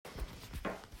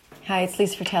Hi, it's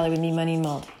Lisa Fratelli with Me Money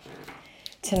Mold.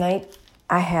 Tonight,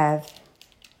 I have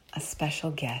a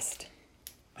special guest.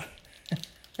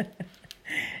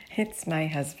 It's my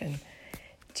husband,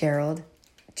 Gerald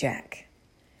Jack.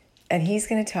 And he's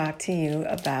going to talk to you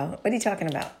about, what are you talking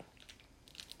about?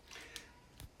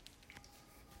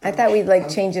 I thought we'd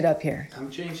change it up here. I'm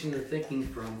changing the thinking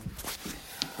from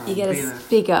you got to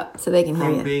speak up so they can hear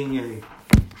you. From being a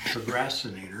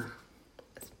procrastinator.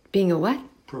 Being a what?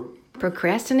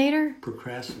 Procrastinator?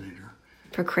 Procrastinator.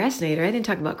 Procrastinator? I didn't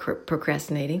talk about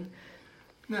procrastinating.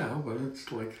 No, but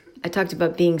it's like... I talked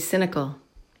about being cynical.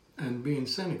 And being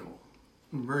cynical.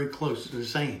 Very close to the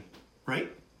same,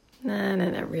 right? No,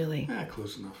 not really. Yeah,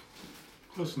 close enough.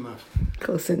 Close enough.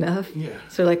 Close enough? Yeah.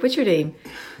 So what's your name?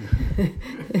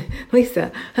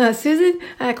 Lisa. Susan?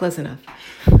 Close enough.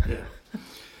 Yeah.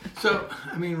 So,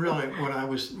 I mean, really,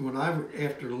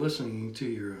 after listening to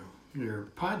your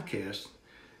podcast,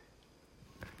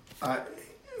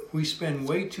 we spend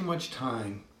way too much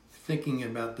time thinking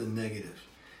about the negative.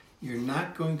 You're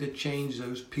not going to change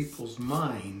those people's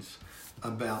minds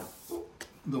about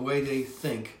the way they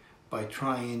think by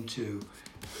trying to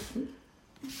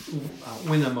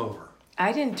win them over.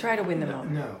 I didn't try to win them over.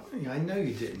 No, I know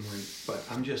you didn't win, but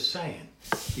I'm just saying.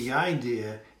 The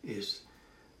idea is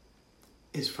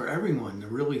for everyone to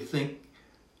really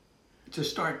to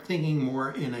start thinking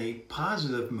more in a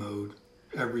positive mode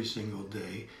every single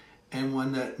day. And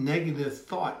when that negative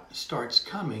thought starts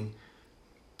coming,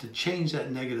 to change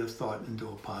that negative thought into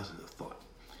a positive thought.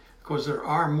 Because there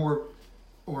are more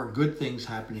good things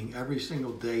happening every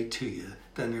single day to you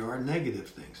than there are negative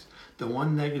things. The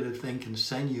one negative thing can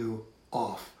send you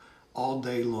off all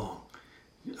day long,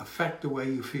 affect the way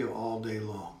you feel all day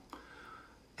long.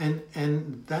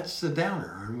 And that's the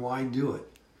downer, and why do it?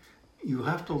 You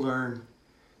have to learn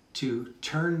to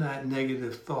turn that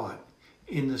negative thought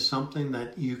into something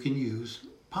that you can use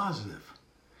positive.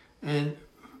 And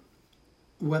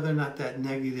whether or not that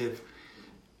negative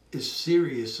is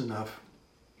serious enough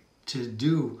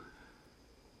to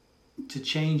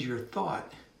change your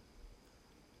thought,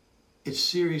 it's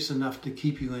serious enough to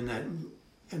keep you in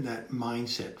that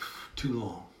mindset too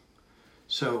long.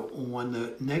 So when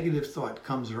the negative thought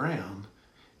comes around,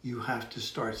 you have to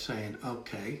start saying,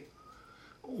 okay,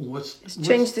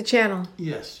 change the channel.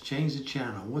 Yes, change the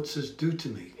channel. What's this do to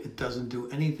me? It doesn't do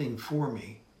anything for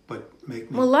me, but make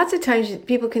me... Well, lots of times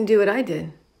people can do what I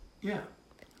did. Yeah.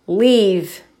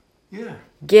 Leave. Yeah.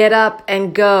 Get up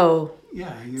and go.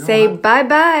 Yeah. Say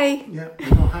bye-bye. Yeah, you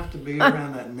don't have to be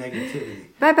around that negativity.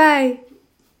 Bye-bye.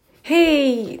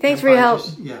 Hey, thanks for your help.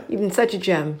 You've been such a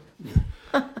gem.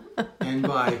 Yeah. And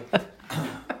by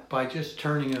just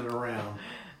turning it around,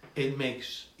 it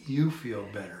makes you feel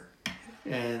better.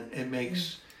 And it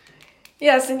makes...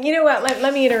 Yes, and you know what?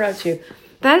 Let me interrupt you.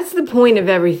 That's the point of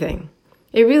everything.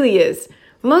 It really is.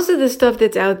 Most of the stuff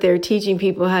that's out there teaching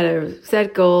people how to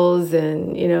set goals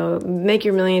and, make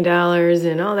your $1 million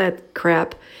and all that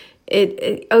crap,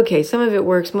 okay, some of it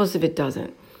works, most of it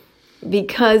doesn't.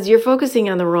 Because you're focusing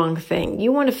on the wrong thing.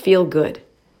 You want to feel good.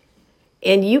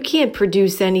 And you can't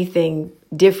produce anything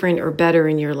different or better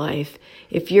in your life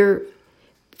if you're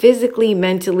physically,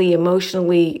 mentally,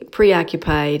 emotionally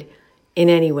preoccupied in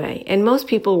any way. And most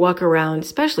people walk around,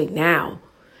 especially now,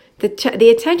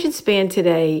 the attention span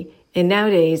today and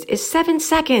nowadays is 7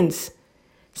 seconds.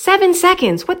 7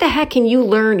 seconds. What the heck can you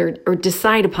learn or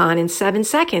decide upon in 7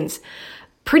 seconds?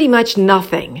 Pretty much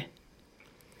nothing.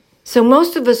 So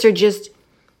most of us are just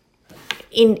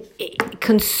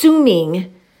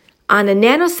consuming on a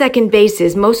nanosecond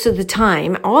basis most of the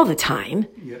time, all the time.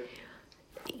 Yep.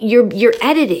 You're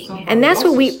editing. And that's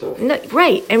what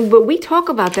right. And when we talk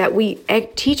about that, we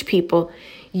teach people,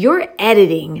 you're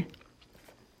editing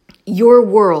your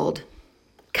world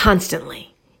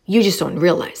constantly. You just don't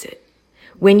realize it.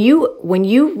 When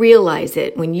you realize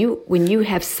it, when you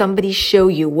have somebody show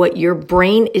you what your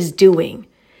brain is doing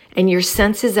and your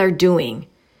senses are doing,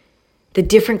 the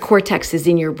different cortexes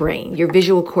in your brain, your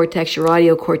visual cortex, your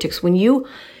audio cortex, when you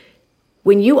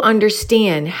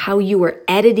understand how you are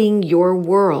editing your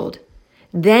world,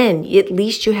 then at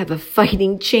least you have a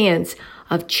fighting chance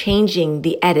of changing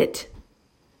the edit.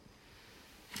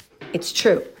 It's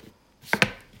true.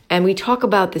 And we talk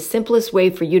about the simplest way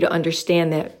for you to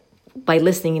understand that by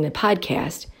listening in a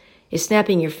podcast is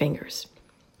snapping your fingers.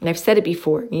 And I've said it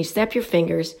before. When you snap your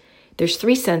fingers, there's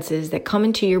 3 senses that come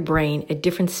into your brain at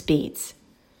different speeds.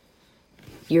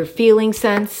 Your feeling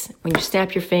sense, when you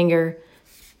snap your finger,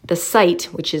 the sight,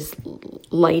 which is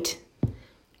light,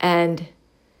 and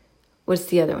what's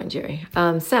the other one, Jerry?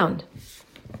 Sound.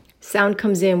 Sound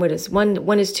comes in, one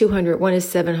is 200, one is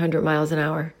 700 miles an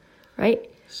hour, right?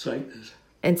 Sight is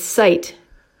And sight,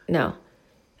 no.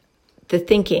 The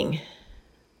thinking,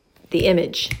 the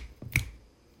image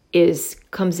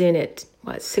comes in at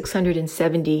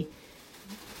 670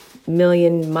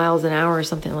 million miles an hour or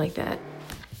something like that.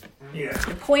 Yeah.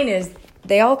 The point is,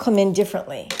 they all come in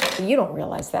differently. You don't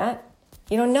realize that.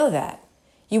 You don't know that.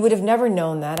 You would have never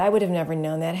known that. I would have never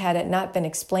known that had it not been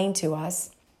explained to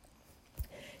us.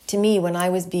 To me, when I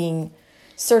was being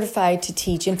certified to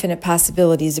teach infinite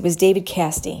possibilities, it was David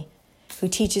Cassidy who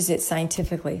teaches it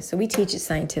scientifically. So we teach it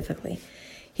scientifically.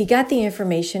 He got the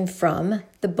information from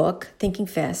the book Thinking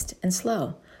Fast and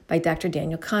Slow by Dr.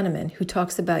 Daniel Kahneman, who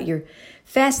talks about your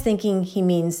fast thinking. He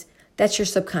means that's your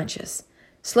subconscious.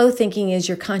 Slow thinking is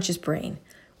your conscious brain,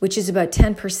 which is about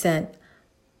 10%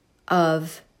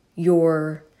 of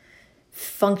your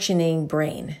functioning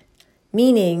brain.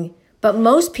 Meaning, but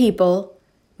most people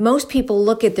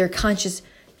look at their conscious,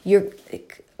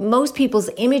 most people's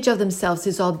image of themselves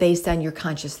is all based on your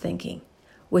conscious thinking.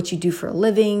 What you do for a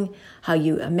living, how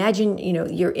you imagine,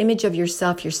 your image of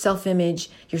yourself, your self-image,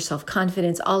 your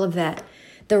self-confidence, all of that.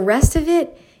 The rest of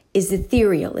it is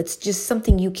ethereal. It's just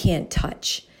something you can't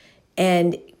touch.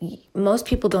 And most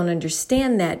people don't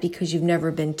understand that because you've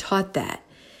never been taught that.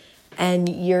 And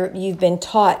you've been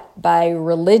taught by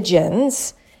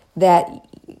religions that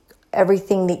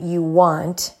everything that you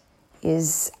want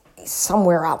is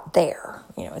somewhere out there.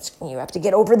 You have to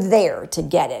get over there to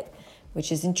get it,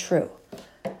 which isn't true.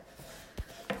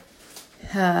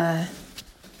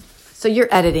 So you're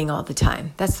editing all the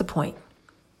time. That's the point.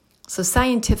 So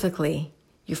scientifically,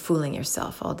 you're fooling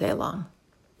yourself all day long.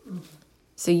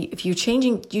 So if you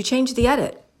change the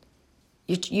edit.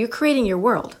 You're creating your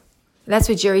world. That's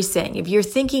what Jerry's saying. If you're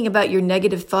thinking about your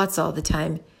negative thoughts all the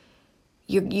time,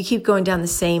 you keep going down the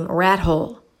same rat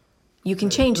hole. You can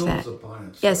change that.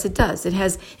 Yes, it does.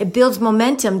 It builds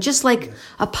momentum, just like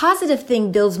a positive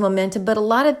thing builds momentum. But a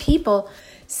lot of people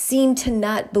seem to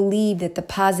not believe that the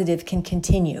positive can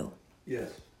continue. Yes.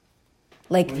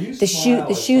 Like the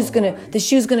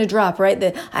shoe's gonna drop, right?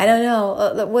 I don't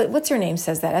know. What's her name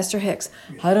says that? Esther Hicks.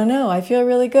 Yeah. I don't know. I feel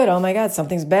really good. Oh my God,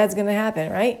 something's bad's gonna happen,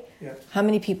 right? Yeah. How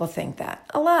many people think that?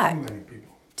 A lot. Too many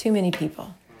people. Too many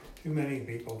people. Too many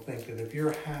people think that if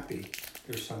you're happy,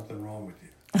 there's something wrong with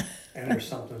you, and there's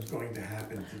something's going to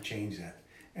happen to change that,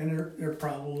 and there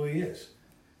probably is.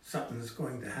 Something's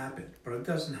going to happen, but it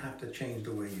doesn't have to change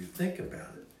the way you think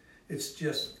about it. It's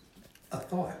just a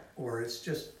thought, or it's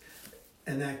just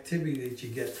an activity that you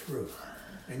get through,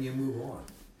 and you move on.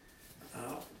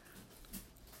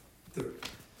 The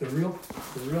real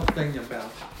thing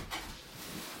about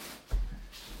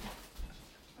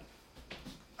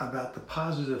the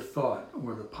positive thought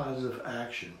or the positive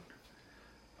action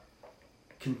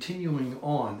continuing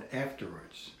on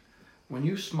afterwards. When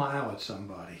you smile at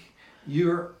somebody,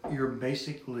 you're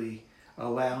basically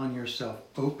allowing yourself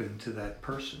open to that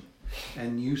person,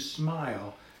 and you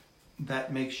smile.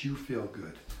 That makes you feel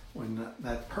good. When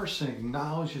that person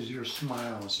acknowledges your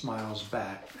smile and smiles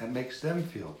back, that makes them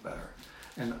feel better.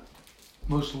 And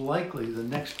most likely the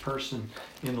next person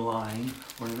in line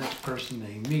or the next person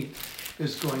they meet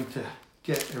is going to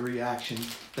get a reaction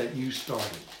that you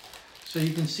started. So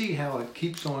you can see how it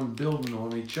keeps on building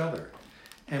on each other.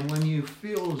 And when you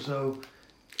feel as though,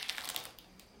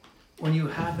 when you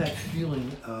have that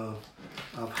feeling of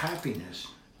happiness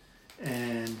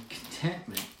and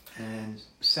contentment and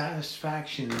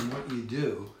satisfaction in what you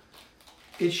do,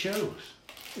 it shows.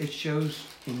 It shows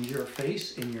in your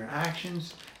face, in your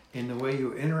actions, in the way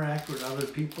you interact with other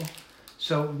people.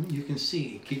 So you can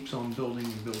see it keeps on building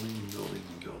and building and building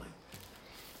and building.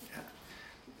 Yeah.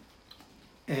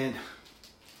 And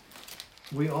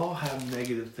we all have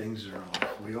negative things in our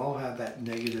life. We all have that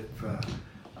negative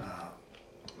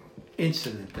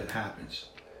incident that happens.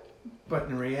 But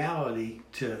in reality,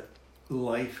 to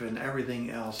life and everything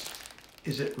else,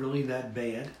 is it really that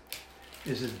bad?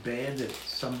 Is it bad that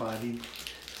somebody,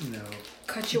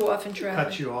 cuts you off in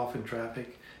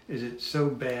traffic? Is it so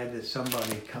bad that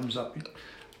somebody comes up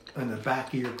in the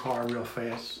back of your car real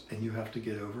fast and you have to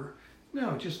get over?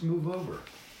 No, just move over.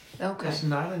 Okay. It's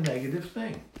not a negative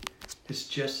thing. It's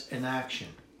just an action.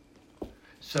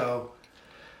 So,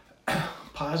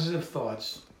 positive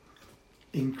thoughts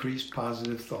increase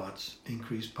positive thoughts,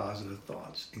 increase positive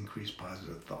thoughts, increase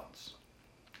positive thoughts.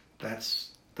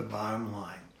 That's the bottom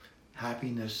line.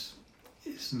 Happiness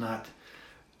is not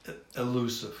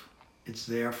elusive. It's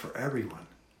there for everyone.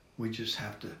 We just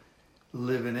have to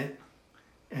live in it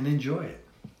and enjoy it.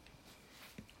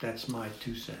 That's my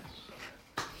 2 cents.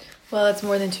 Well, it's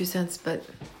more than 2 cents, but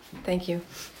thank you.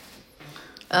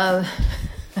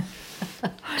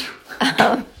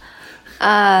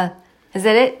 Is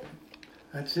that it?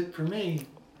 That's it for me.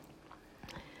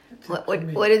 What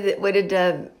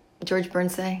did George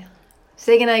Burns say?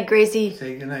 Say goodnight, Gracie.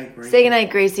 Say goodnight, Gracie. Say goodnight,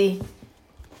 Gracie.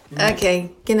 Okay,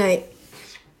 good night.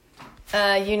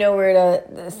 You know where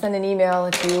to send an email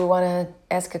if you want to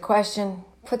ask a question.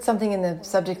 Put something in the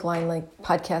subject line like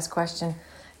podcast question.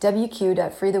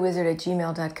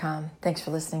 wq.freethewizard@gmail.com. Thanks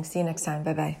for listening. See you next time.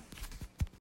 Bye-bye.